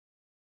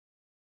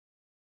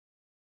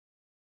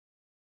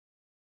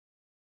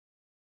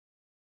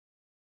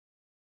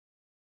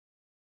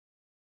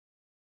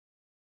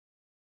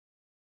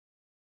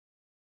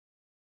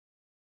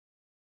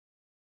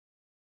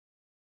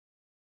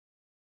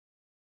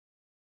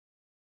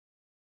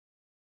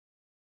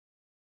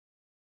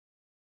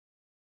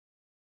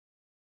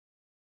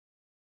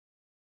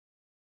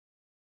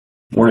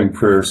Morning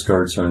prayer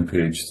starts on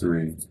page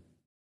 3.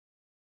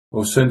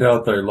 O send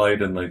out thy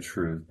light and thy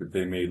truth, that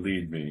they may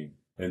lead me,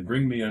 and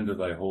bring me unto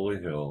thy holy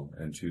hill,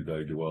 and to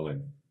thy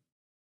dwelling.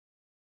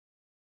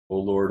 O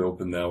Lord,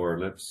 open thou our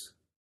lips.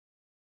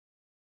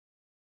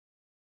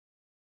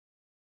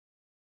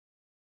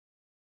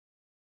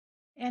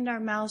 And our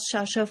mouths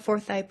shall show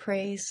forth thy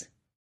praise.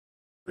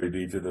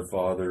 Glory be to the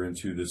Father, and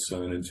to the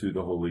Son, and to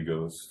the Holy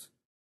Ghost.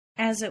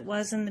 As it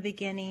was in the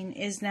beginning,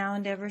 is now,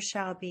 and ever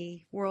shall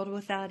be, world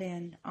without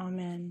end.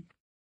 Amen.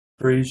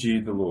 Praise ye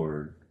the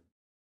Lord.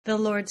 The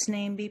Lord's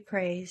name be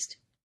praised.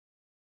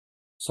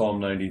 Psalm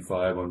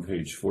 95 on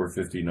page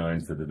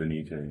 459 for the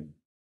Venite.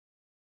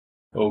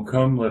 O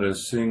come, let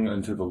us sing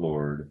unto the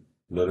Lord.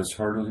 Let us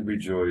heartily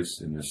rejoice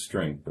in the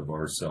strength of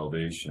our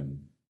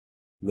salvation.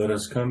 Let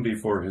us come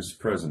before his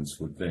presence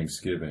with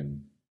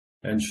thanksgiving,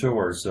 and show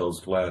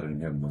ourselves glad in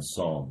him with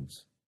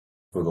psalms.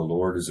 For the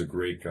Lord is a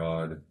great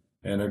God,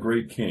 and a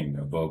great King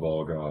above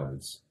all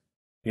gods.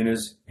 In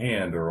his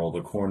hand are all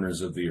the corners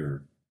of the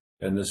earth,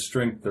 and the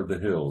strength of the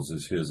hills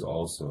is his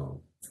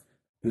also.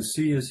 The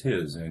sea is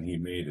his, and he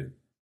made it,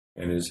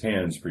 and his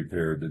hands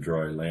prepared the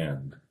dry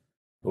land.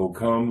 O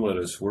come, let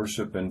us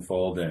worship and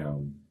fall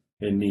down,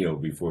 and kneel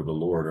before the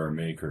Lord our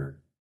Maker.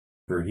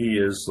 For he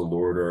is the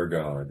Lord our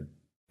God,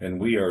 and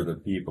we are the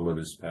people of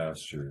his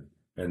pasture,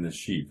 and the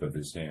sheep of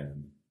his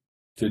hand.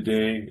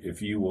 Today,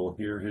 if you will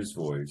hear his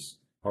voice,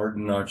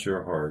 harden not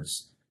your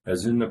hearts,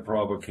 as in the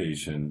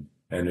provocation,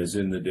 and as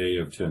in the day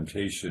of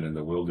temptation in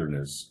the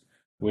wilderness,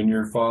 when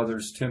your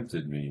fathers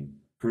tempted me,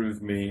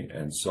 proved me,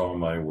 and saw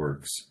my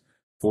works.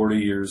 40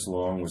 years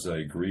long was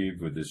I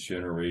grieved with this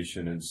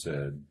generation, and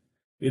said,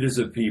 It is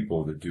a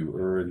people that do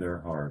err in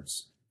their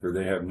hearts, for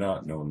they have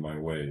not known my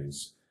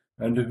ways,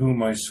 unto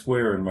whom I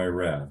swear in my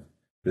wrath,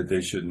 that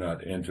they should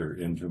not enter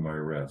into my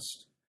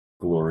rest.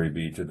 Glory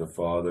be to the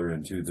Father,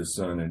 and to the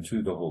Son, and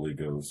to the Holy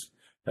Ghost,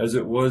 as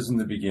it was in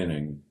the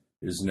beginning,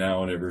 is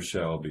now, and ever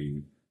shall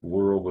be,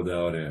 world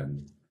without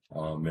end.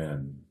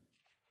 Amen.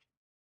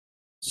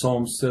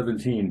 Psalm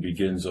 17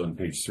 begins on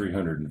page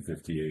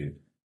 358.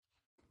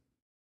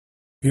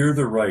 Hear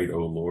the right, O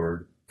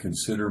Lord,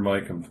 consider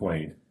my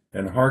complaint,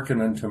 and hearken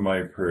unto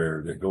my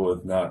prayer that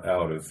goeth not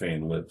out of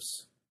feigned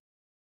lips.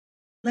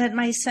 Let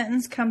my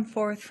sentence come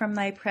forth from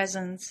thy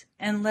presence,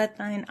 and let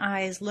thine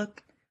eyes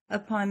look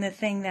upon the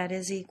thing that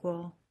is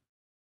equal.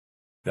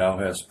 Thou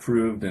hast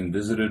proved and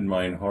visited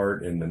mine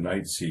heart in the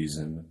night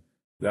season.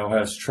 Thou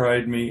hast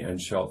tried me, and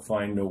shalt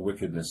find no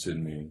wickedness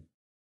in me.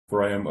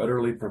 For I am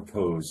utterly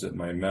proposed that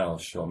my mouth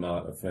shall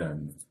not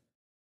offend.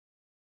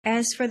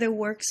 As for the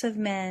works of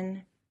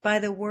men, by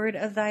the word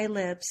of thy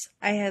lips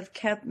I have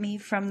kept me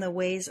from the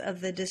ways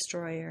of the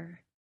destroyer.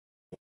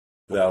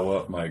 Thou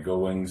up my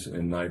goings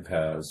in thy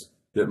paths,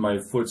 that my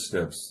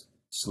footsteps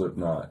slip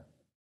not.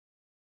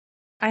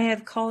 I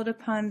have called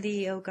upon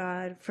thee, O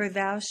God, for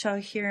thou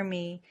shalt hear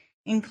me.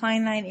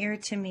 Incline thine ear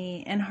to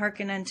me, and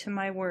hearken unto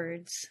my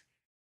words.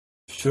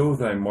 Show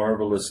thy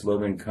marvelous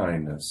loving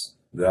kindness,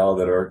 thou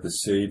that art the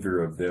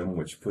Saviour of them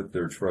which put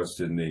their trust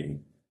in thee,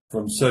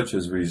 from such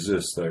as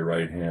resist thy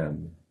right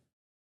hand.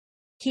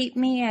 Keep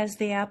me as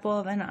the apple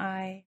of an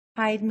eye,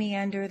 hide me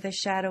under the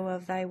shadow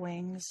of thy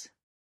wings.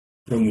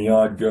 From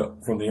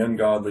the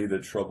ungodly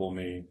that trouble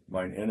me,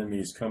 mine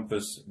enemies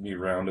compass me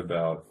round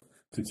about,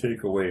 to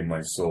take away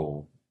my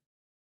soul.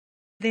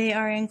 They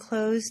are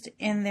enclosed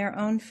in their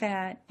own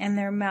fat, and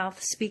their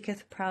mouth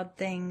speaketh proud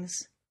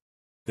things.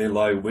 They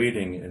lie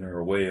waiting in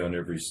our way on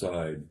every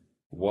side,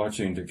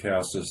 watching to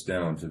cast us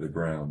down to the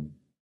ground.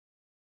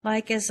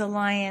 Like as a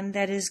lion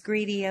that is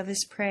greedy of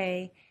his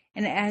prey,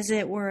 and as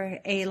it were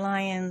a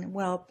lion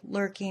whelp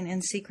lurking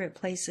in secret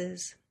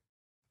places.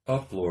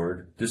 Up,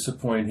 Lord,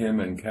 disappoint him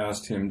and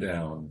cast him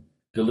down.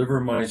 Deliver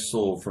my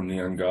soul from the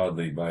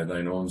ungodly by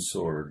thine own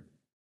sword.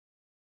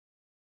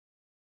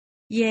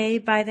 Yea,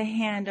 by the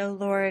hand, O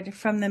Lord,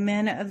 from the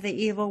men of the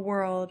evil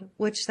world,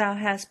 which thou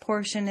hast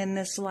portioned in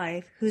this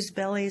life, whose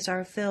bellies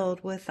are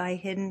filled with thy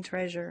hidden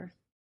treasure.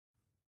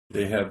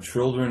 They have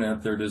children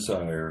at their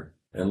desire,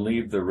 and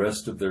leave the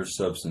rest of their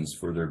substance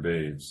for their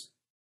babes.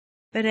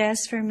 But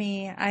as for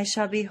me, I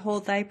shall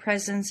behold thy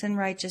presence in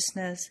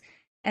righteousness,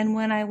 and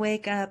when I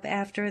wake up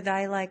after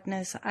thy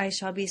likeness, I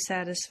shall be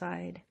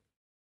satisfied.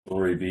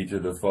 Glory be to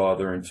the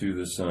Father, and to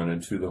the Son,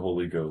 and to the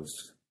Holy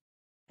Ghost.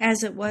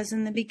 As it was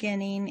in the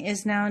beginning,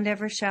 is now, and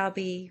ever shall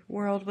be,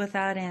 world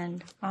without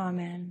end.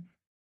 Amen.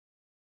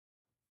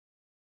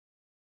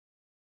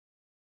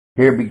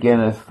 Here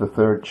beginneth the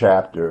third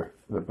chapter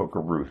of the book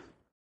of Ruth.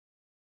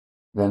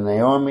 Then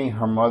Naomi,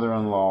 her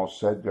mother-in-law,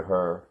 said to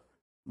her,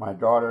 My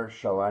daughter,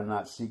 shall I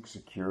not seek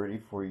security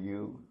for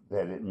you,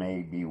 that it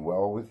may be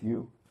well with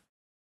you?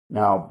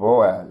 Now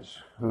Boaz,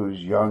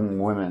 whose young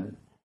women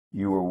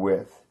you were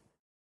with,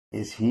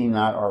 is he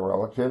not our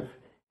relative?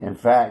 In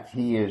fact,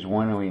 he is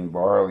winnowing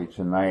barley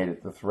tonight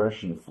at the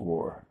threshing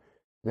floor.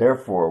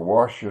 Therefore,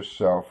 wash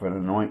yourself and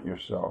anoint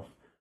yourself.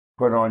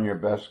 Put on your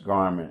best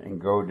garment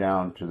and go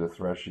down to the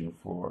threshing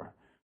floor.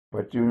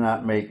 But do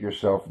not make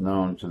yourself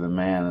known to the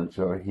man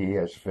until he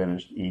has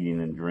finished eating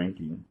and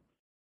drinking.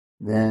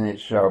 Then it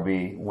shall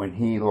be, when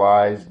he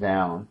lies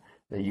down,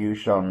 that you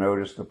shall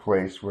notice the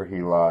place where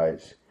he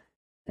lies,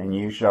 and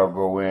you shall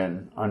go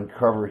in,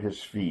 uncover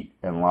his feet,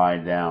 and lie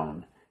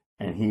down,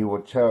 and he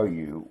will tell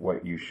you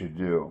what you should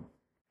do.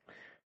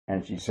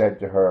 And she said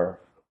to her,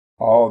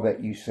 all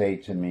that you say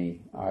to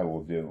me, I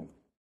will do.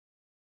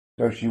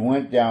 So she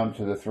went down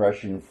to the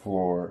threshing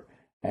floor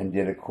and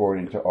did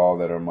according to all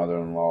that her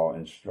mother-in-law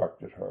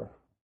instructed her.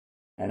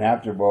 And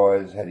after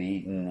Boaz had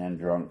eaten and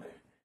drunk,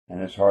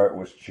 and his heart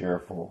was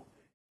cheerful,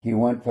 he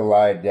went to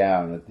lie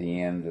down at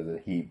the end of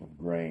the heap of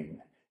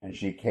grain. And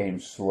she came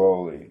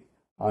slowly,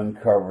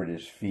 uncovered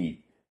his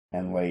feet,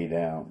 and lay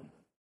down.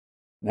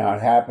 Now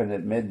it happened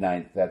at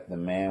midnight that the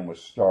man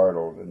was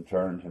startled and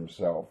turned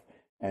himself,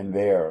 and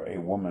there a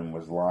woman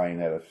was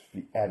lying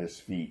at his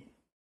feet.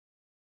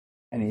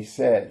 And he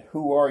said,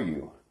 who are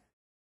you?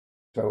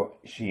 So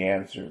she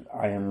answered,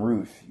 I am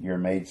Ruth, your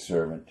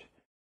maidservant.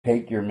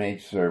 Take your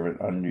maidservant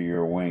under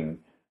your wing,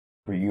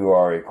 for you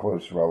are a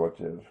close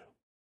relative.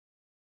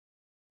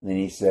 Then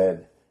he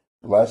said,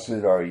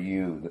 blessed are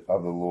you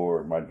of the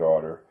Lord, my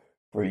daughter,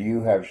 for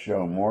you have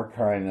shown more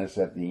kindness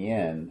at the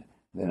end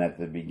than at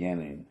the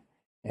beginning,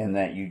 in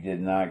that you did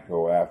not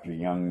go after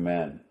young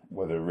men,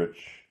 whether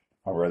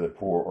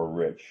poor or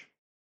rich.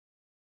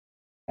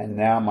 And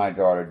now, my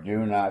daughter,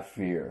 do not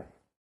fear.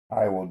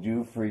 I will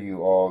do for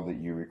you all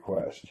that you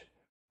request,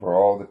 for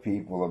all the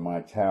people of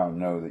my town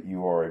know that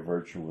you are a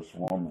virtuous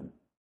woman.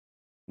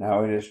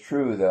 Now it is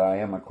true that I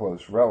am a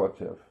close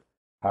relative.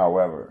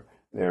 However,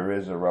 there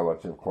is a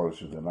relative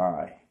closer than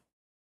I.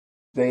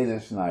 Stay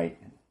this night,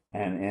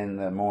 and in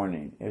the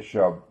morning it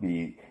shall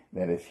be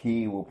that if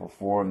he will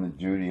perform the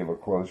duty of a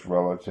close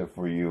relative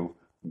for you,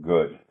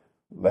 good,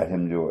 let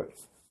him do it.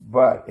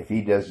 But if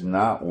he does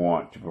not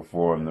want to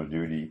perform the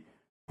duty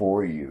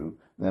for you,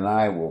 then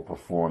I will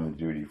perform the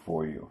duty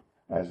for you,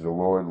 as the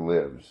Lord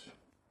lives.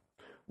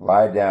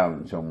 Lie down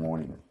until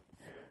morning.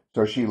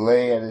 So she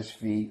lay at his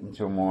feet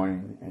until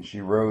morning, and she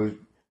arose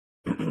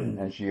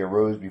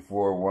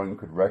before one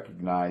could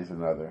recognize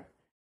another.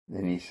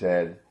 Then he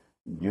said,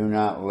 do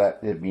not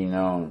let it be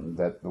known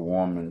that the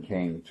woman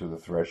came to the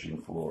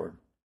threshing floor.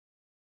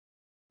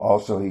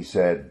 Also he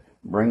said,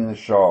 bring the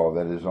shawl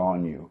that is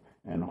on you,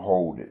 and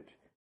hold it.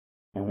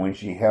 And when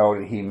she held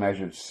it, he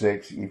measured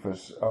 6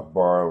 ephahs of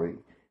barley,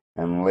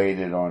 and laid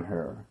it on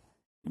her.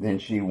 Then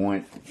she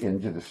went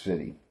into the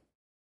city.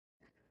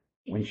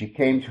 When she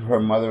came to her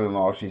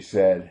mother-in-law, she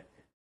said,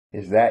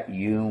 is that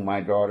you,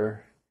 my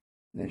daughter?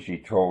 Then she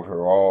told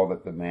her all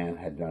that the man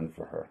had done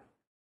for her.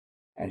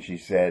 And she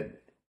said,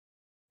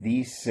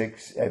 these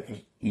 6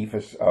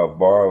 ephahs of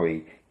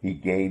barley he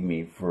gave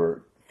me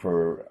for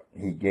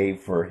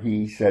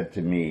he said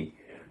to me,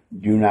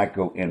 do not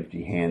go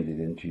empty-handed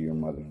into your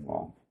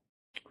mother-in-law.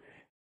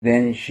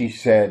 Then she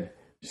said,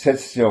 sit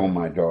still,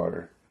 my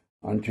daughter,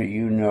 until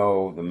you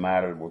know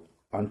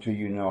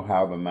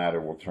how the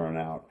matter will turn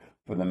out,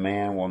 for the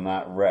man will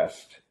not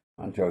rest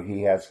until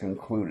he has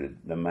concluded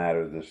the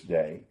matter this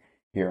day.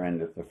 Here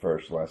endeth the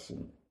first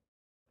lesson.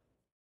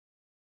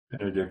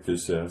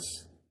 Benedictus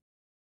es.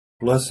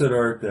 Blessed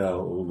art thou,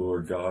 O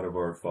Lord God of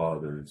our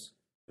fathers,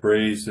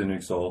 praised and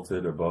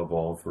exalted above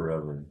all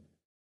forever.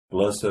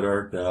 Blessed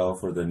art thou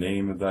for the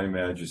name of thy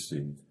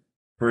majesty,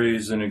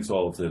 praised and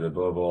exalted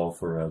above all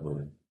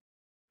forever.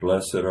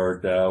 Blessed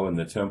art thou in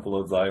the temple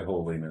of thy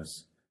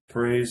holiness,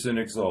 praised and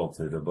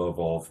exalted above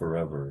all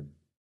forever.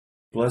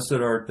 Blessed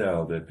art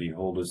thou that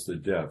beholdest the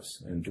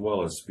depths and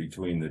dwellest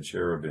between the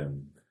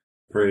cherubim,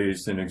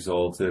 praised and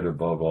exalted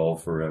above all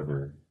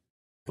forever.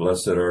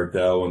 Blessed art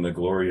thou in the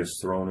glorious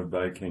throne of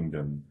thy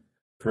kingdom,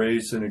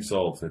 praised and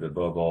exalted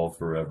above all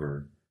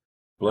forever.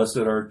 Blessed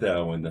art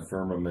thou in the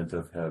firmament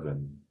of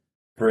heaven,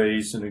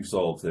 praised and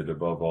exalted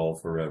above all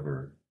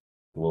forever.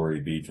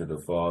 Glory be to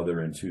the Father,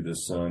 and to the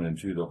Son, and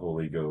to the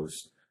Holy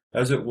Ghost,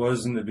 as it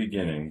was in the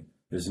beginning,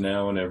 is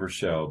now, and ever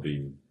shall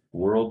be,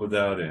 world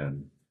without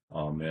end.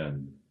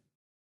 Amen.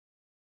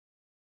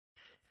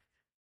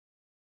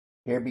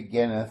 Here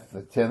beginneth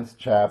the 10th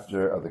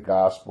chapter of the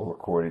Gospel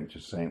according to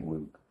St.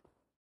 Luke.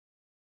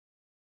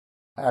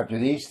 After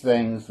these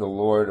things the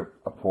Lord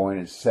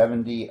appointed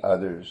 70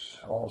 others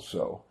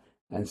also,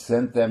 and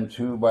sent them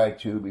 2 by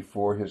 2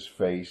 before his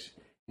face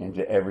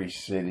into every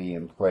city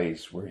and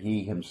place where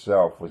he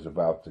himself was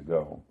about to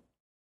go.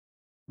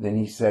 Then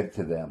he said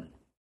to them,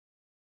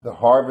 the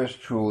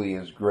harvest truly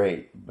is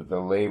great, but the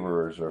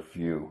laborers are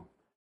few.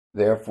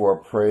 Therefore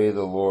pray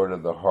the Lord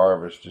of the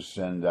harvest to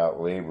send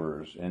out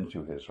laborers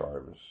into his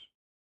harvest.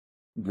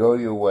 Go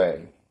your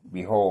way.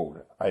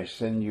 Behold, I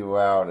send you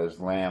out as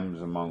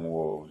lambs among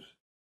wolves.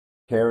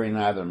 Carry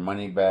neither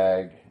money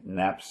bag,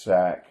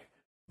 knapsack,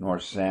 nor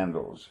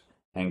sandals,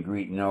 and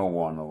greet no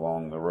one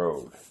along the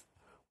road.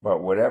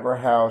 But whatever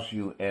house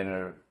you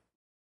enter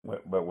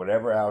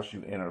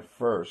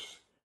first,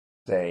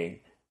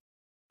 say,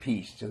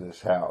 peace to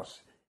this house.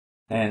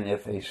 And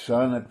if a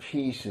son of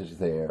peace is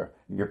there,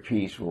 your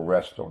peace will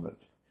rest on it.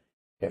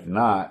 If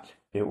not,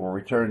 it will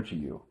return to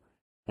you.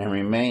 And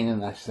remain in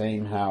the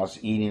same house,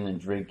 eating and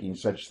drinking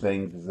such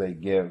things as they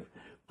give,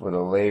 for the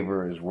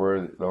laborer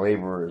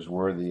is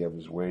worthy of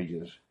his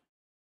wages.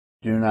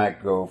 Do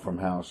not go from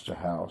house to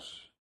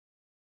house.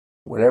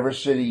 Whatever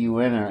city you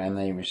enter and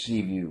they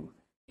receive you,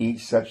 eat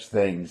such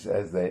things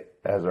as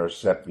are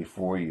set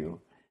before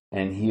you,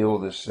 and heal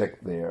the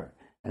sick there,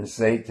 and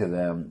say to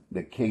them,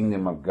 the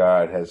kingdom of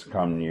God has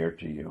come near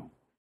to you.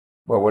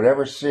 But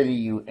whatever city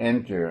you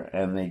enter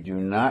and they do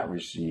not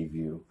receive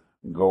you,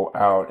 go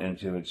out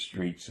into its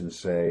streets and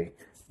say,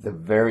 the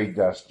very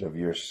dust of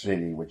your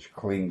city which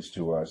clings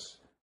to us,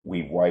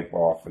 we wipe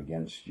off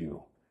against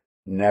you.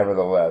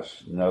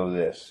 Nevertheless, know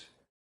this,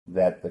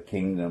 that the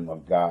kingdom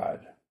of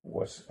God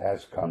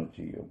has come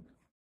to you.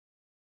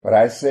 But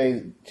I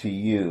say to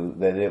you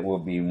that it will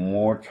be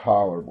more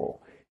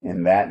tolerable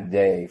in that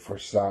day for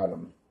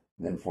Sodom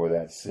than for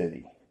that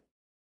city.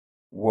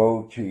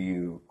 Woe to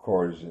you,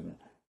 Chorazin!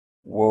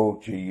 Woe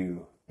to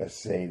you,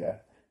 Bethsaida!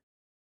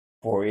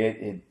 For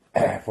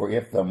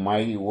if the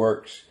mighty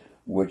works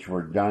which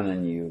were done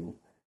in you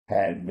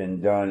had been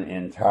done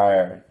in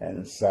Tyre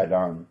and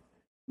Sidon,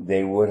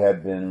 they would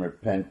have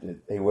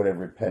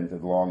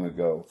repented long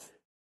ago,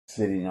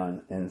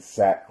 sitting in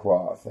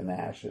sackcloth and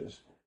ashes.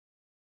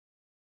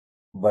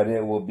 But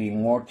it will be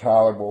more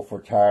tolerable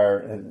for Tyre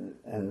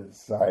and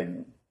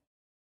Sidon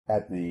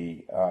at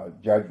the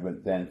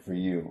judgment than for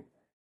you.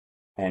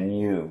 And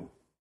you,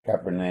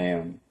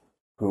 Capernaum,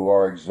 who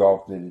are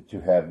exalted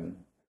to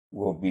heaven,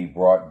 will be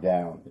brought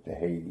down to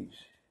Hades.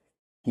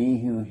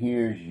 He who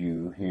hears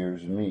you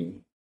hears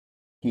me.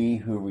 He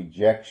who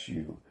rejects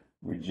you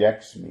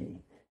rejects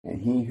me.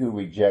 And he who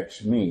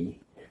rejects me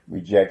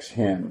rejects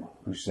him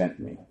who sent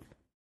me.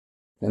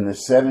 Then the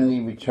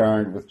 70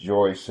 returned with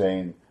joy,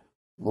 saying,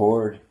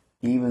 Lord,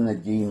 even the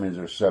demons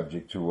are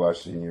subject to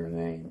us in your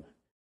name.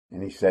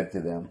 And he said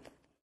to them,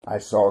 I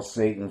saw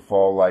Satan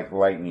fall like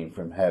lightning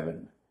from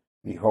heaven.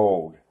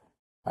 Behold,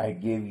 I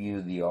give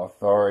you the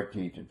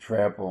authority to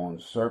trample on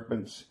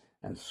serpents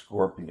and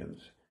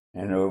scorpions,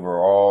 and over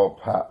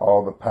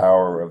all the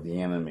power of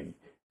the enemy,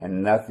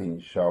 and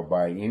nothing shall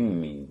by any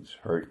means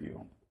hurt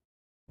you.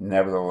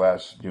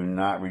 Nevertheless, do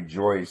not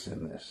rejoice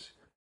in this,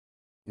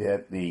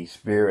 that the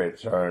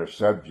spirits are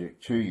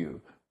subject to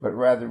you, but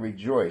rather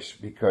rejoice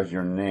because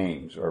your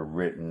names are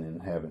written in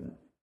heaven.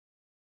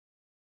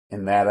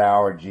 In that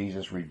hour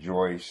Jesus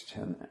rejoiced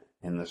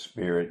in the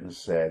Spirit and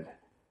said,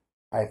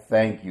 I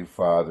thank you,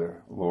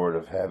 Father, Lord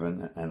of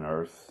heaven and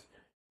earth,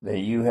 that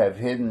you have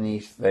hidden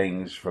these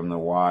things from the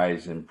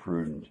wise and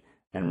prudent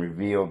and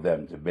revealed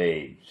them to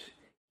babes.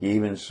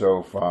 Even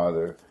so,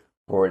 Father,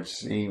 for it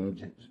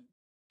seemed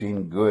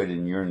good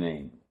in your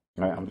name.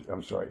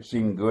 It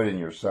seemed good in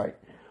your sight.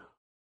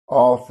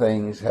 All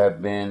things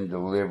have been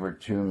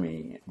delivered to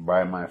me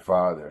by my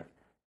Father,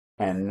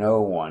 and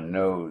no one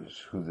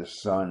knows who the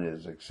Son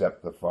is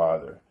except the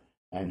Father,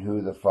 and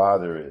who the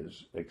Father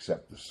is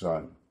except the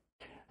Son,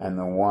 and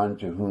the one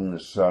to whom the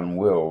Son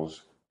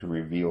wills to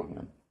reveal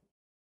him.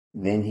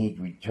 Then he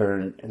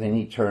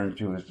turned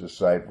to his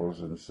disciples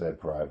and said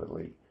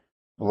privately,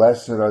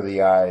 Blessed are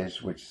the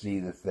eyes which see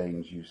the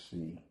things you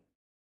see.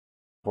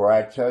 For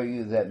I tell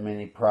you that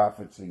many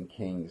prophets and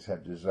kings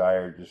have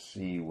desired to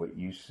see what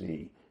you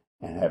see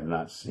and have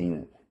not seen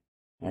it,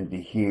 and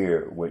to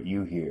hear what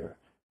you hear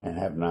and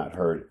have not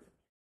heard it.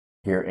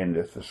 Here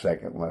endeth the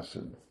second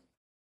lesson.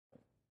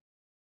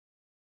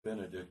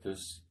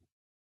 Benedictus.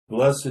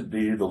 Blessed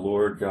be the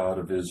Lord God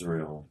of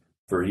Israel,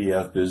 for he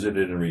hath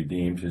visited and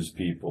redeemed his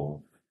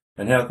people,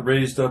 and hath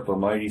raised up a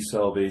mighty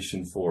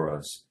salvation for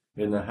us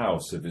in the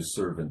house of his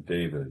servant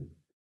David,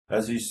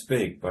 as he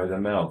spake by the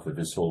mouth of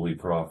his holy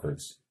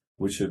prophets,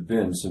 which have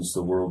been since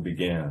the world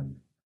began,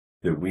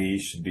 that we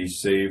should be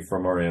saved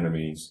from our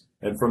enemies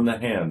and from the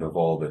hand of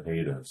all that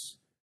hate us,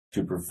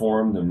 to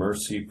perform the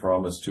mercy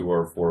promised to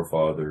our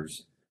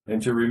forefathers,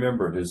 and to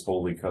remember his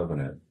holy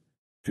covenant,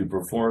 to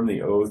perform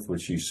the oath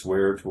which he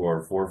sware to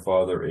our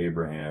forefather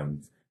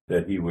Abraham,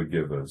 that he would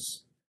give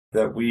us,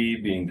 that we,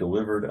 being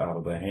delivered out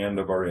of the hand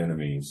of our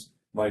enemies,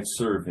 might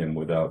serve him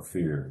without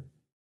fear,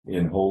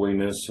 in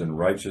holiness and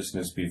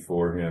righteousness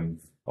before him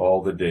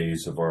all the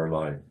days of our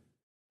life.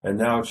 And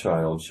thou,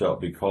 child,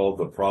 shalt be called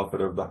the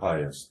prophet of the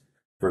highest,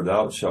 for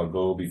thou shalt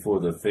go before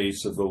the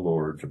face of the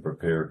Lord to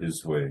prepare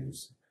his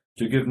ways,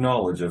 to give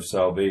knowledge of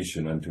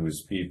salvation unto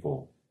his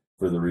people,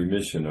 for the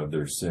remission of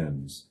their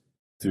sins,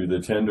 through the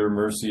tender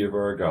mercy of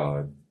our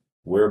God,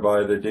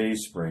 whereby the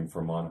dayspring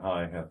from on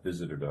high hath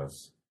visited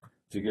us,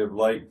 to give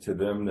light to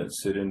them that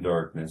sit in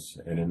darkness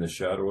and in the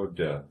shadow of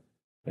death,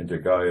 and to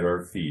guide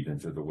our feet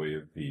into the way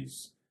of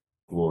peace.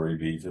 Glory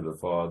be to the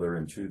Father,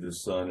 and to the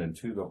Son, and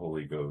to the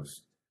Holy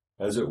Ghost,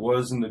 as it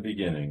was in the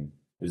beginning,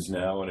 is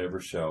now, and ever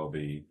shall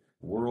be,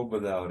 world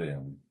without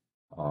end.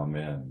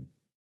 Amen.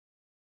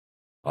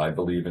 I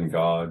believe in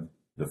God,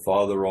 the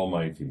Father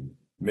Almighty,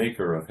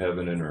 maker of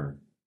heaven and earth,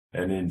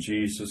 and in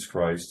Jesus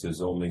Christ,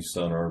 his only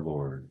Son, our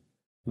Lord,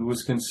 who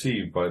was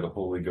conceived by the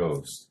Holy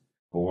Ghost,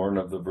 born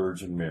of the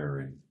Virgin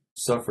Mary,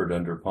 suffered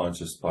under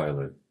Pontius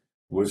Pilate,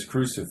 was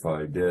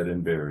crucified, dead,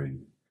 and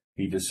buried.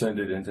 He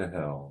descended into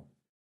hell.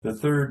 The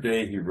third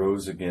day he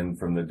rose again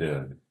from the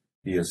dead.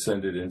 He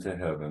ascended into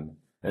heaven,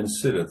 and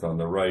sitteth on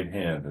the right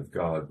hand of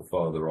God the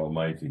Father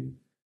Almighty.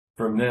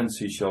 From thence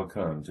he shall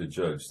come to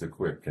judge the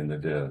quick and the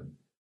dead.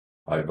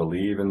 I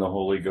believe in the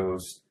Holy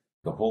Ghost,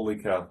 the Holy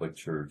Catholic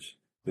Church,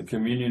 the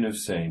communion of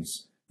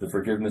saints, the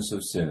forgiveness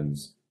of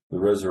sins, the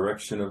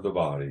resurrection of the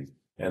body,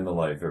 and the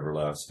life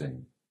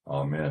everlasting.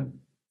 Amen.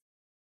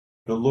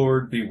 The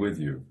Lord be with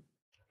you.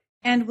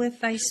 And with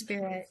thy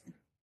spirit.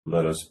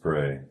 Let us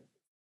pray.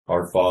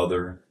 Our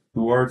Father,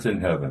 who art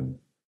in heaven,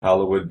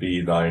 hallowed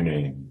be thy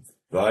name.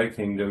 Thy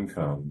kingdom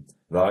come,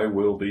 thy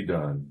will be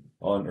done,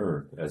 on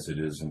earth as it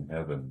is in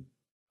heaven.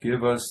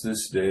 Give us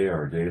this day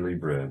our daily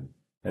bread,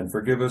 and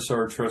forgive us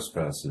our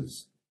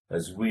trespasses,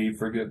 as we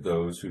forgive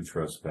those who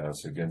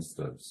trespass against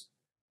us.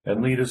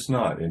 And lead us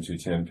not into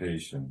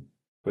temptation,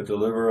 but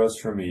deliver us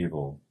from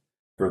evil.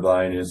 For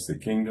thine is the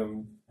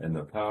kingdom, and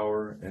the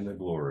power, and the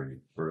glory,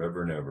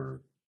 forever and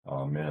ever.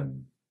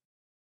 Amen.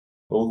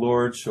 O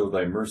Lord, show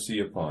thy mercy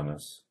upon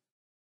us.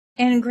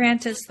 And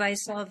grant us thy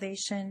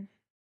salvation.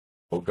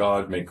 O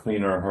God, may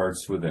clean our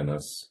hearts within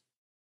us.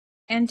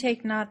 And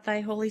take not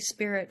thy Holy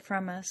Spirit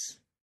from us.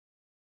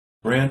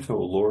 Grant, O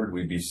Lord,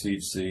 we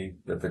beseech thee,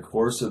 that the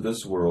course of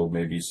this world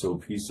may be so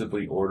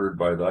peaceably ordered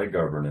by thy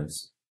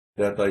governance,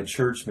 that thy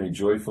church may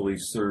joyfully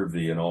serve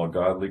thee in all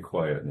godly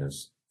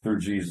quietness, through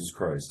Jesus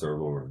Christ our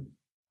Lord.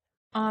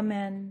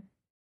 Amen.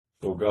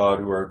 O God,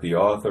 who art the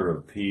author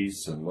of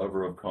peace and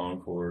lover of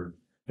concord,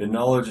 in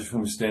knowledge of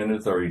whom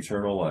standeth our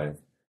eternal life,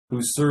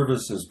 whose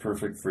service is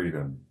perfect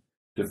freedom,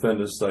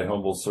 defend us, thy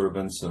humble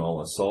servants, in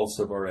all assaults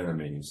of our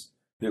enemies,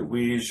 that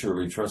we,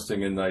 surely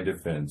trusting in thy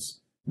defense,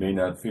 may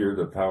not fear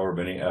the power of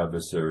any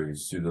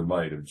adversaries, through the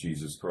might of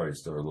Jesus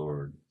Christ our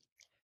Lord.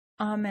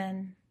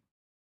 Amen.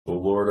 O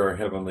Lord, our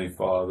heavenly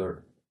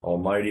Father,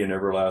 almighty and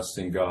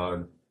everlasting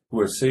God,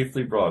 who hast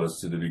safely brought us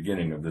to the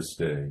beginning of this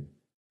day,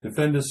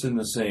 defend us in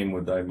the same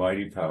with thy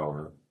mighty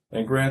power,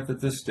 and grant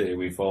that this day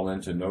we fall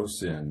into no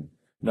sin,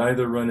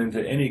 neither run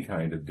into any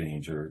kind of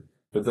danger,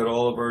 but that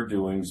all of our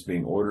doings,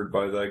 being ordered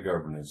by thy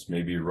governance,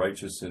 may be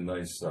righteous in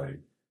thy sight,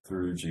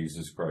 through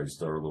Jesus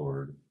Christ our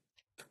Lord.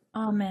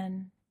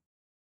 Amen.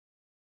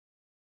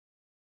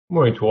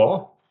 Morning to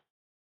all.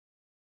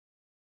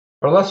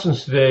 Our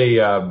lessons today,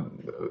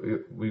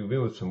 we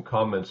begin with some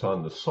comments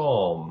on the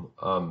Psalm.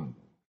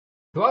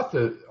 Throughout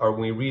or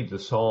when we read the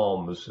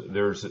Psalms,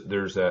 there's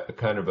a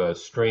kind of a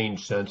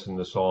strange sense in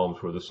the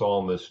Psalms where the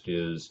psalmist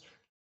is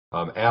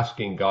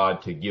asking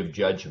God to give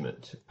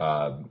judgment.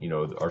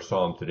 Our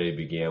Psalm today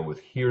began with,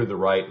 "Hear the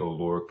right, O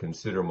Lord,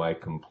 consider my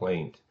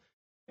complaint."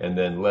 And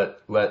then let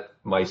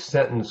my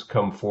sentence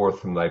come forth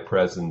from thy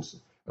presence,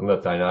 and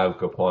let thine eye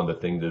look upon the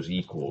thing that is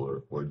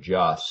equal or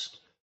just.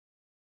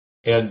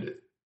 And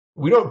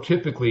we don't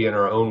typically, in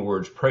our own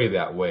words, pray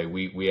that way.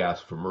 We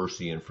ask for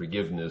mercy and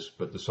forgiveness,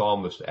 but the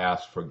psalmist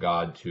asks for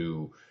God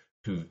to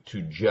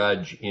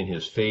judge in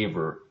his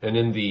favor. And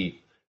in the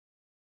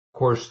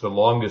the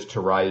longest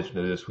horizon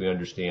of this, we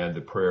understand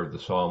the prayer of the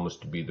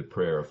psalmist to be the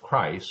prayer of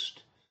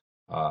Christ,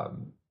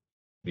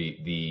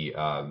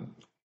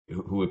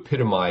 who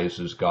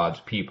epitomizes God's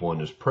people in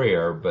his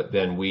prayer. But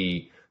then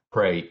we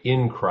pray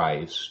in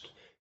Christ,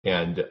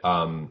 and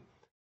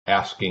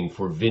asking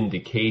for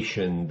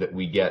vindication that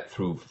we get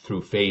through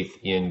faith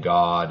in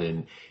God.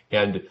 And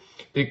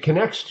it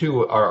connects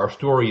to our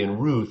story in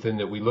Ruth, in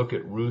that we look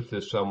at Ruth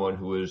as someone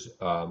who is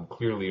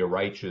clearly a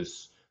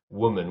righteous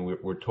woman.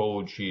 We're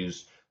told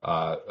she's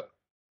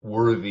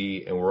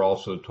worthy, and we're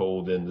also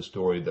told in the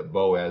story that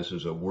Boaz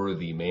is a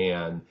worthy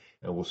man,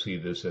 and we'll see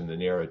this in the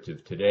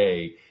narrative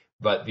today.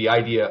 But the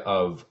idea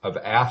of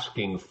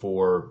asking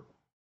for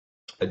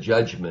a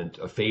judgment,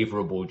 a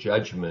favorable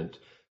judgment,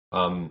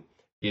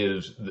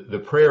 is the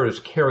prayer is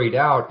carried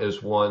out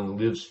as one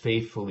lives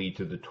faithfully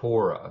to the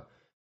Torah,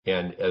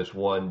 and as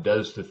one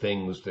does the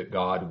things that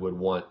God would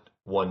want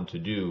one to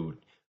do.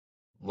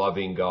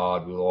 Loving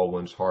God with all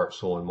one's heart,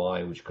 soul, and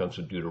mind, which comes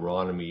from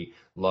Deuteronomy,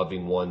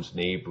 loving one's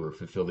neighbor,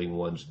 fulfilling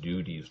one's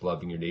duties,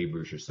 loving your neighbor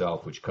as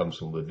yourself, which comes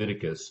from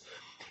Leviticus.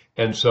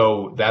 And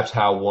so that's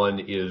how one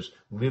is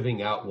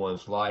living out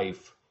one's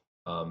life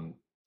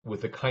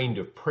with a kind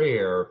of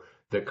prayer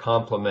that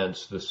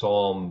complements the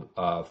psalm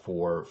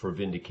for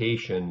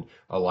vindication,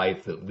 a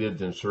life that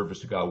lived in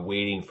service to God,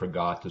 waiting for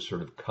God to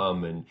sort of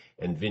come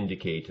and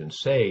vindicate and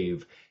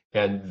save.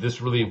 And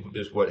this really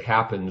is what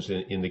happens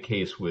in the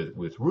case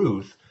with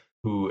Ruth,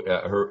 who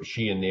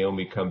she and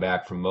Naomi come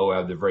back from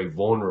Moab. They're very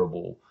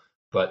vulnerable,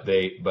 but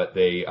they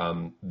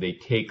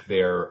take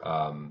their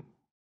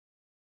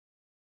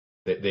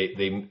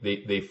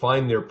they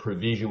find their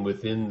provision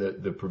within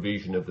the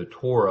provision of the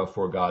Torah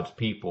for God's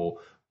people.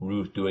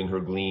 Ruth doing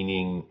her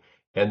gleaning.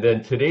 And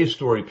then today's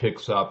story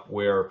picks up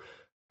where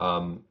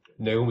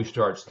Naomi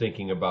starts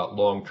thinking about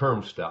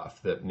long-term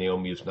stuff, that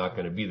Naomi is not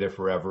going to be there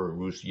forever.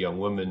 Ruth's a young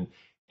woman.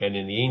 And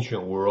in the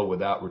ancient world,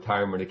 without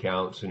retirement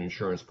accounts and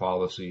insurance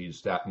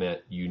policies, that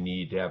meant you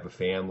need to have a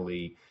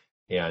family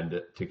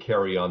and to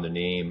carry on the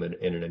name and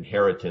an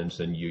inheritance.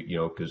 And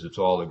because it's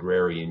all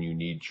agrarian, you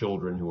need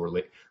children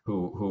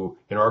who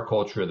in our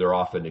culture, they're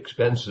often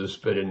expenses,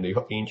 but in the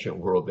ancient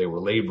world, they were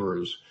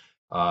laborers.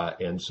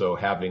 and so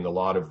having a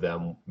lot of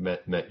them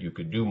meant you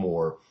could do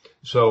more.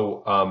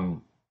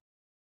 So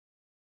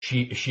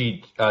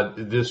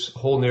this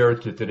whole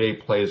narrative today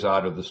plays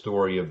out of the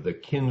story of the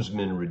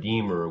kinsman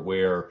redeemer,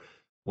 where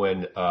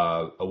when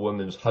a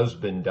woman's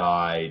husband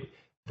died,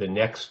 the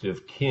next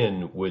of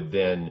kin would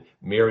then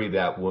marry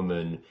that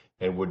woman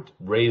and would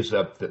raise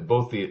up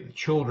both the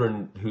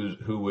children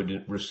who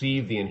would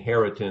receive the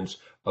inheritance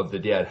of the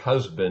dead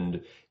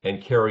husband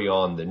and carry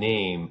on the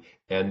name,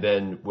 and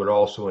then would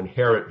also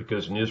inherit,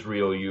 because in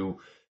Israel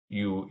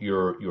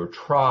your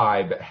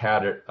tribe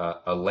had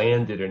a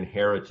landed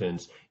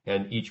inheritance,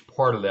 and each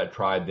part of that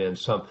tribe then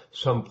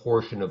some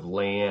portion of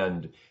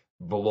land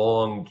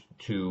belonged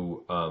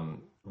to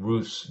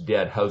Ruth's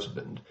dead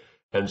husband.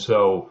 And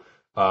so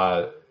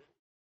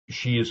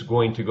she is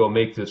going to go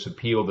make this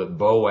appeal that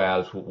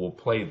Boaz will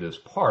play this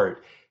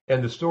part.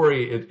 And the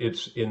story,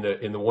 it's in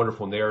the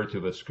wonderful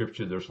narrative of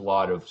Scripture. There's a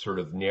lot of sort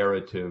of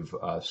narrative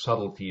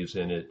subtleties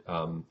in it,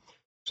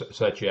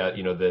 such as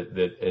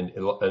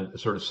and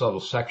sort of subtle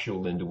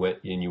sexual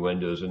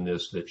innuendos in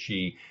this. That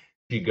she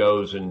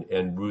goes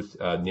and Ruth,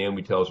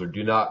 Naomi tells her,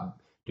 do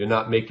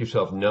not make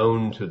yourself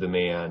known to the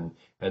man.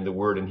 And the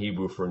word in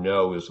Hebrew for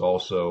know is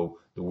also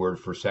the word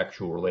for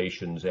sexual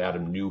relations.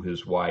 Adam knew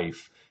his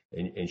wife,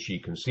 and she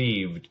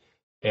conceived.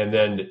 And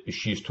then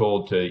she's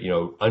told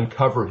to,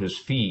 uncover his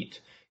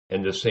feet.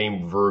 And the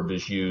same verb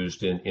is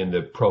used in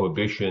the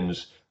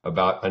prohibitions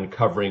about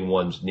uncovering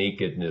one's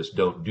nakedness.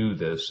 Don't do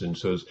this. And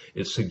so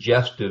it's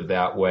suggestive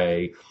that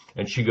way.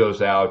 And she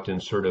goes out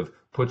and sort of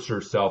puts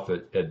herself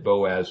at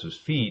Boaz's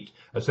feet,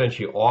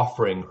 essentially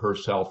offering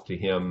herself to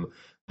him,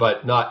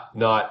 but not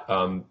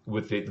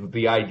with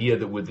the idea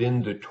that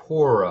within the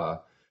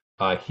Torah,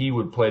 he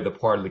would play the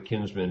part of the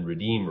kinsman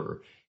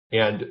redeemer.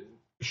 And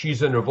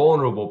she's in a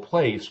vulnerable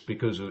place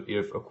because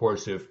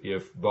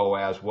if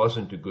Boaz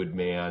wasn't a good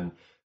man,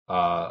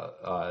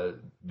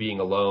 being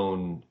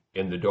alone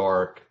in the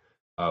dark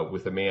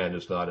with a man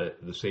is not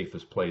the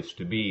safest place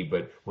to be.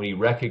 But when he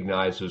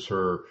recognizes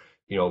her,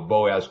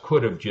 Boaz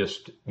could have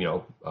just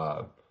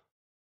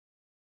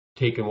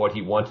taken what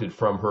he wanted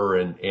from her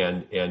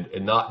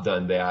and not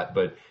done that.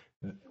 But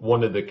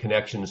one of the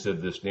connections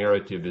of this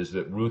narrative is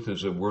that Ruth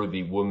is a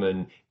worthy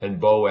woman and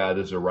Boaz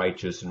is a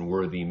righteous and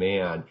worthy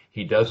man.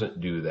 He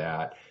doesn't do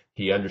that.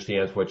 He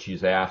understands what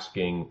she's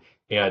asking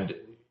and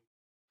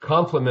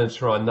compliments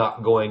her on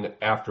not going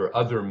after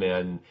other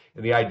men.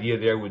 And the idea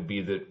there would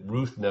be that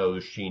Ruth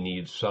knows she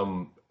needs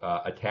some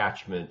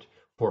attachment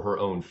for her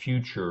own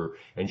future,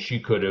 and she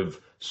could have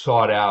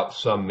sought out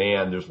some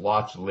man. There's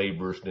lots of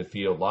laborers in the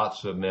field,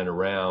 lots of men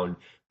around,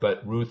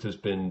 but Ruth has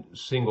been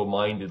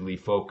single-mindedly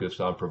focused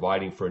on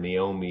providing for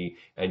Naomi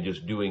and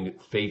just doing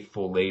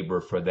faithful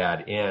labor for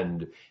that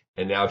end.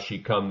 And now she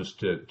comes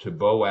to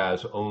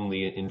Boaz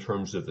only in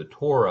terms of the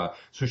Torah.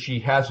 So she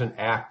hasn't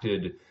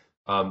acted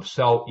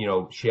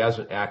she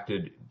hasn't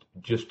acted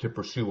just to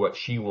pursue what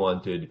she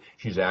wanted.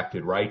 She's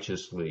acted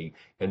righteously,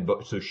 and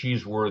so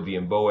she's worthy,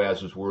 and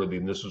Boaz is worthy,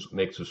 and this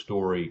makes the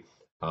story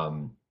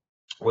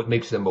what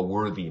makes them a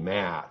worthy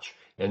match.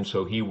 And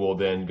so he will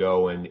then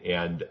go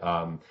and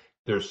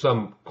there's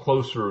some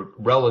closer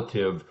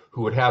relative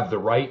who would have the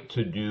right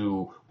to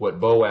do what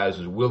Boaz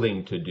is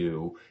willing to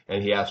do,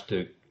 and he has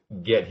to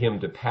get him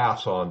to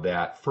pass on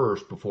that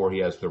first before he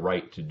has the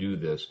right to do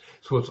this.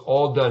 So it's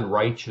all done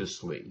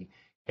righteously.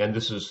 And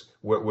this is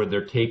where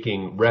they're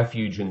taking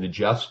refuge in the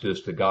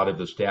justice that God has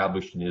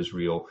established in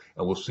Israel,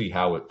 and we'll see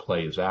how it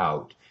plays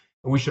out.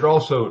 And we should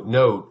also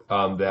note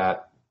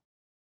that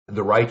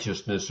the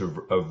righteousness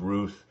of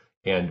Ruth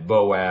and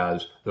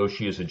Boaz, though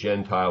she is a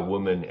Gentile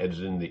woman, as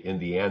in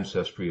the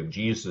ancestry of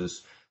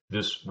Jesus,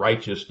 this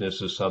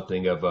righteousness is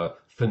something of a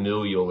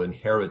familial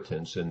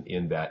inheritance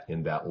in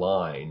that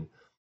line.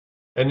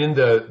 And in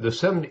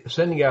the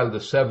sending out of the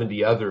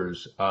 70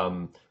 others,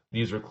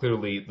 these are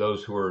clearly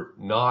those who are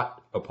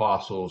not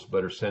apostles,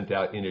 but are sent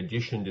out in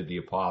addition to the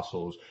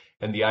apostles.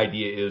 And the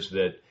idea is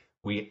that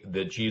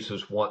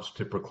Jesus wants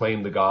to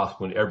proclaim the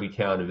gospel in every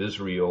town of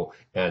Israel,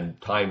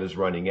 and time is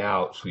running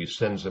out, so he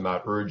sends them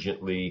out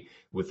urgently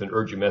with an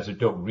urgent message.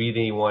 Don't greet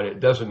anyone. It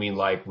doesn't mean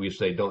like we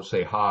say, don't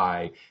say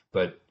hi,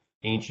 but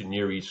ancient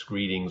Near East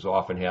greetings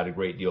often had a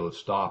great deal of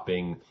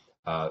stopping,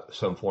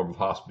 some form of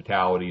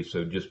hospitality.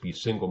 So just be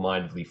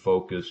single-mindedly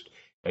focused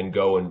and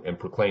go and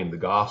proclaim the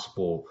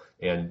gospel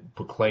and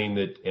proclaim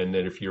it. And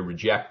then if you're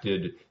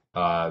rejected,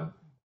 a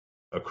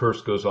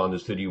curse goes on the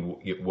city,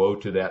 woe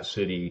to that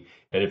city.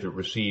 And if it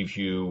receives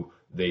you,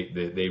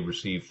 they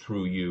receive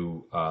through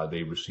you,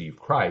 they receive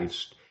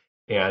Christ.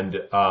 And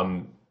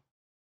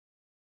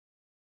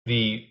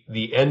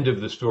the end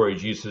of the story,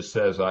 Jesus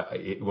says,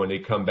 when they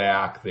come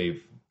back,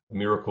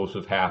 miracles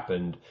have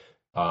happened.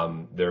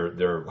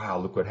 They're wow,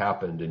 look what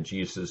happened. And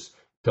Jesus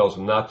tells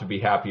them not to be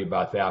happy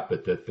about that,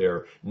 but that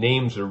their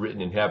names are written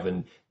in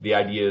heaven. The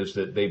idea is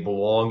that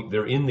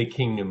they're in the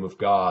kingdom of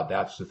God.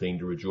 That's the thing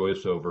to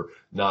rejoice over,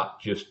 not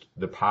just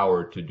the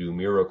power to do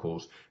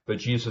miracles. But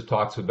Jesus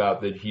talks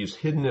about that he's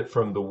hidden it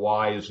from the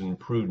wise and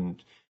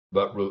prudent,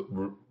 but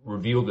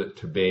revealed it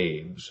to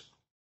babes.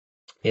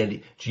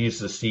 And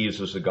Jesus sees,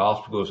 as the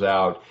gospel goes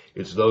out,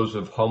 it's those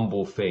of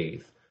humble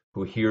faith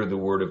who hear the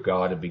word of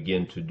God and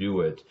begin to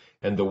do it,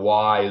 and the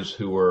wise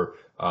who are,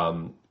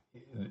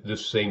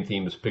 this same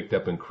theme is picked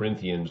up in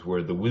Corinthians,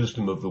 where the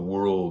wisdom of the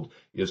world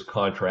is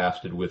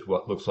contrasted with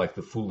what looks like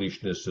the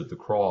foolishness of the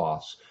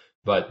cross.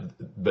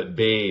 But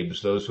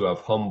babes, those who have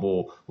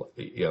humble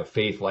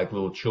faith like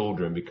little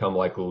children, become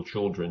like little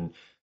children,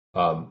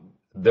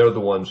 they're the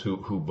ones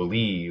who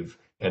believe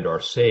and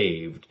are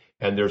saved.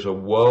 And there's a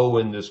woe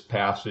in this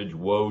passage,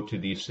 woe to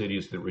these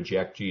cities that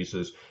reject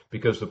Jesus,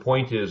 because the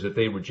point is, if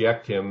they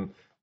reject him,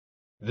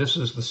 this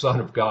is the Son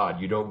of God.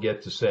 You don't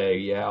get to say,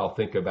 yeah, I'll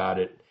think about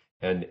it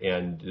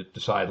and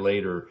decide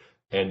later.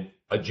 And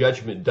a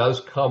judgment does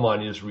come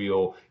on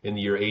Israel in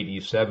the year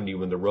AD 70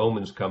 when the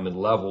Romans come and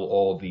level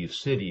all these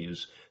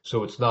cities.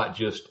 So it's not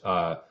just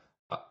a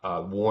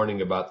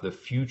warning about the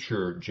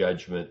future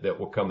judgment that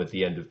will come at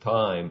the end of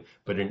time,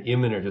 but an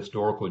imminent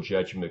historical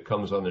judgment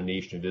comes on the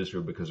nation of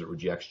Israel because it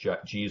rejects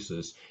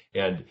Jesus.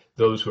 And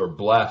those who are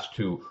blessed,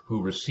 who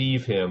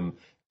receive him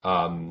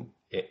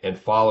and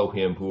follow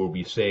him, who will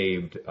be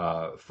saved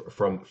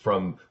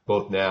from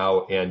both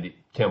now and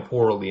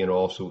temporally and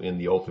also in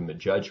the ultimate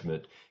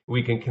judgment.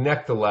 We can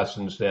connect the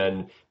lessons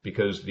then,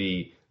 because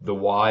the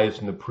wise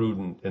and the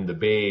prudent and the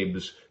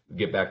babes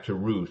get back to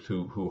Ruth,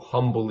 who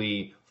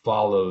humbly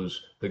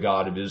follows the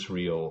God of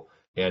Israel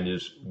and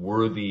is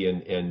worthy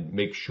and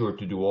makes sure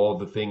to do all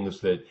the things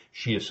that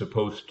she is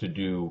supposed to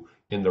do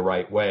in the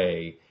right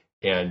way,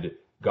 and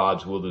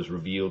God's will is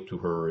revealed to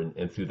her,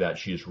 and through that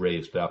she is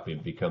raised up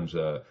and becomes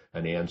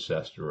an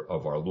ancestor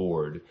of our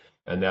Lord.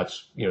 And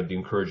that's, the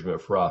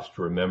encouragement for us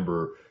to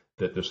remember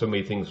that there's so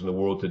many things in the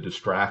world to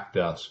distract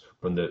us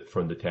from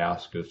the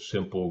task of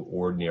simple,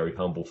 ordinary,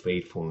 humble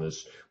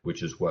faithfulness,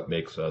 which is what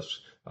makes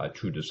us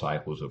true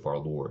disciples of our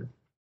Lord.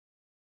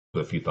 So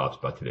a few thoughts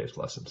about today's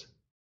lessons.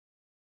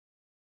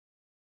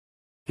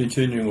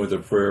 Continuing with a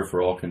prayer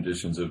for all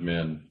conditions of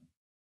men.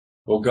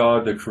 O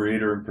God, the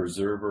creator and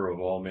preserver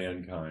of all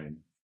mankind,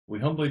 we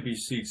humbly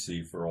beseech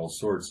thee for all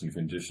sorts and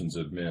conditions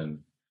of men,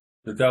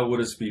 that thou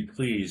wouldest be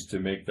pleased to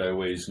make thy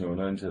ways known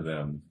unto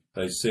them,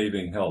 thy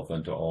saving health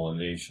unto all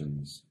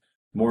nations.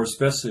 More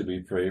especially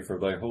we pray for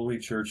thy holy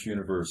Church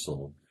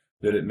universal,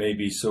 that it may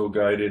be so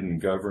guided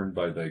and governed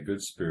by thy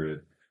good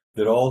Spirit,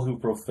 that all who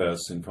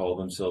profess and call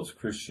themselves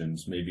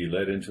Christians may be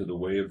led into the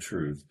way of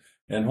truth,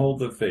 and hold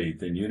the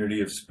faith in unity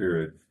of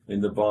spirit,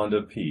 in the bond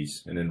of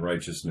peace, and in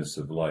righteousness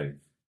of life.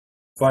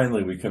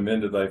 Finally, we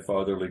commend to thy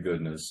fatherly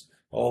goodness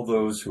all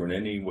those who are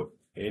in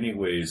any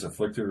ways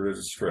afflicted or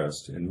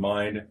distressed in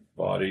mind,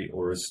 body,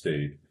 or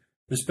estate,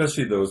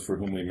 especially those for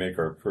whom we make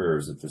our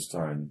prayers at this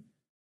time.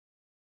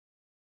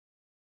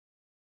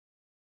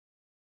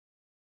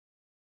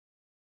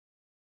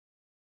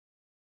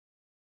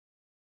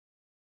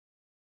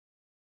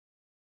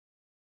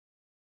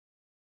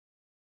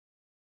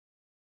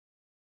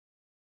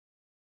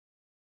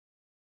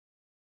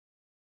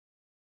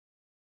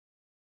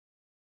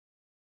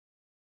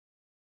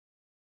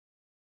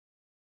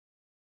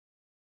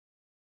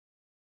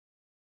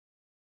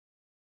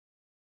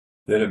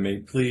 That it may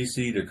please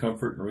thee to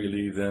comfort and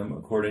relieve them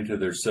according to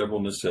their several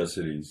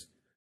necessities,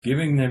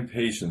 giving them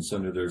patience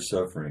under their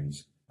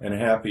sufferings, and a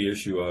happy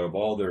issue out of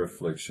all their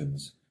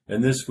afflictions.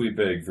 And this we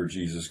beg for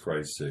Jesus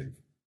Christ's sake.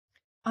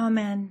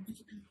 Amen.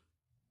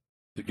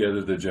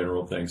 Together the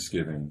general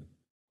thanksgiving.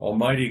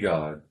 Almighty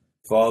God,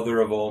 Father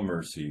of all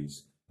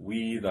mercies,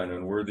 we, thine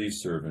unworthy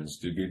servants,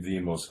 do give thee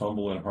most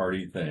humble and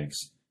hearty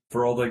thanks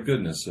for all thy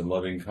goodness and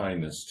loving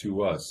kindness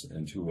to us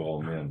and to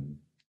all men.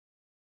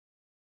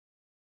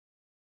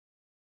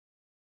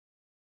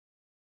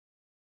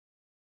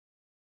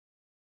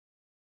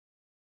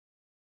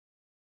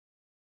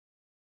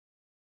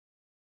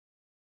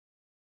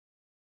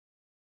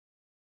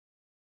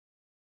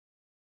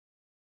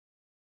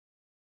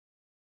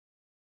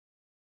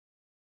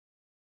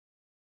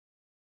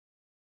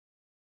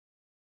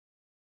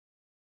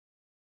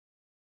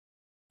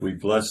 We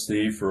bless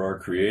thee for our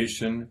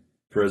creation,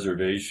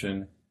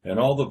 preservation, and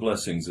all the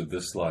blessings of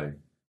this life,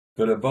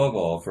 but above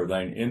all for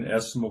thine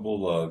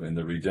inestimable love in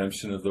the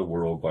redemption of the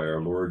world by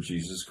our Lord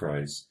Jesus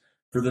Christ,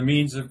 for the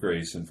means of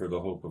grace and for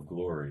the hope of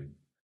glory.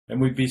 And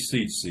we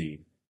beseech thee,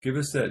 give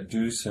us that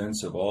due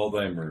sense of all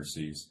thy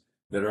mercies,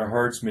 that our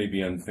hearts may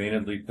be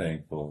unfeignedly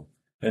thankful,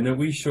 and that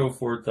we show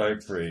forth thy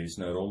praise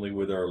not only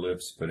with our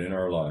lips but in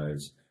our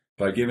lives,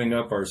 by giving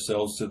up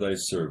ourselves to thy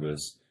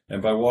service,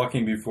 and by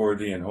walking before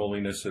thee in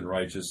holiness and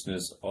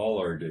righteousness all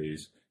our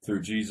days,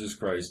 through Jesus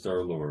Christ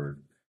our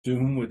Lord, to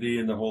whom with thee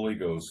and the Holy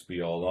Ghost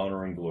be all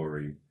honor and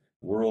glory,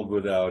 world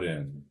without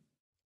end.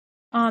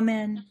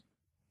 Amen.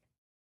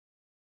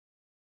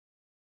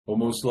 O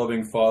most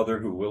loving Father,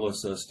 who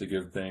willest us to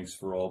give thanks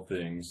for all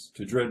things,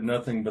 to dread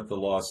nothing but the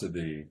loss of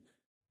thee,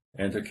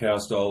 and to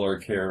cast all our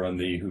care on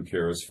thee who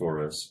carest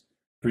for us,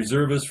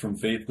 preserve us from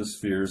faithless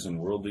fears and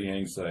worldly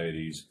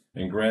anxieties,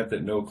 and grant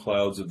that no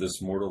clouds of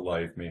this mortal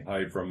life may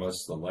hide from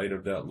us the light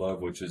of that love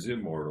which is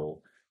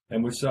immortal,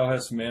 and which thou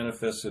hast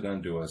manifested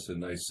unto us in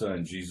thy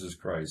Son, Jesus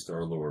Christ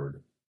our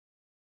Lord.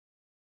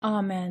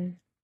 Amen.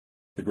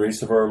 The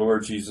grace of our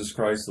Lord Jesus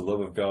Christ, the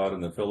love of God,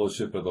 and the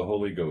fellowship of the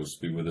Holy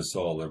Ghost be with us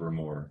all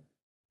evermore.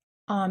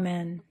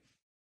 Amen.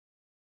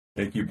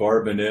 Thank you,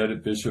 Barb and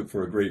Ed, Bishop,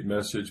 for a great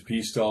message.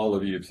 Peace to all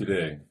of you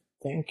today.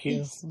 Thank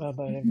you. Bye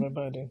bye,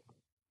 everybody.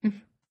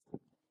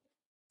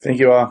 Thank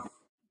you all.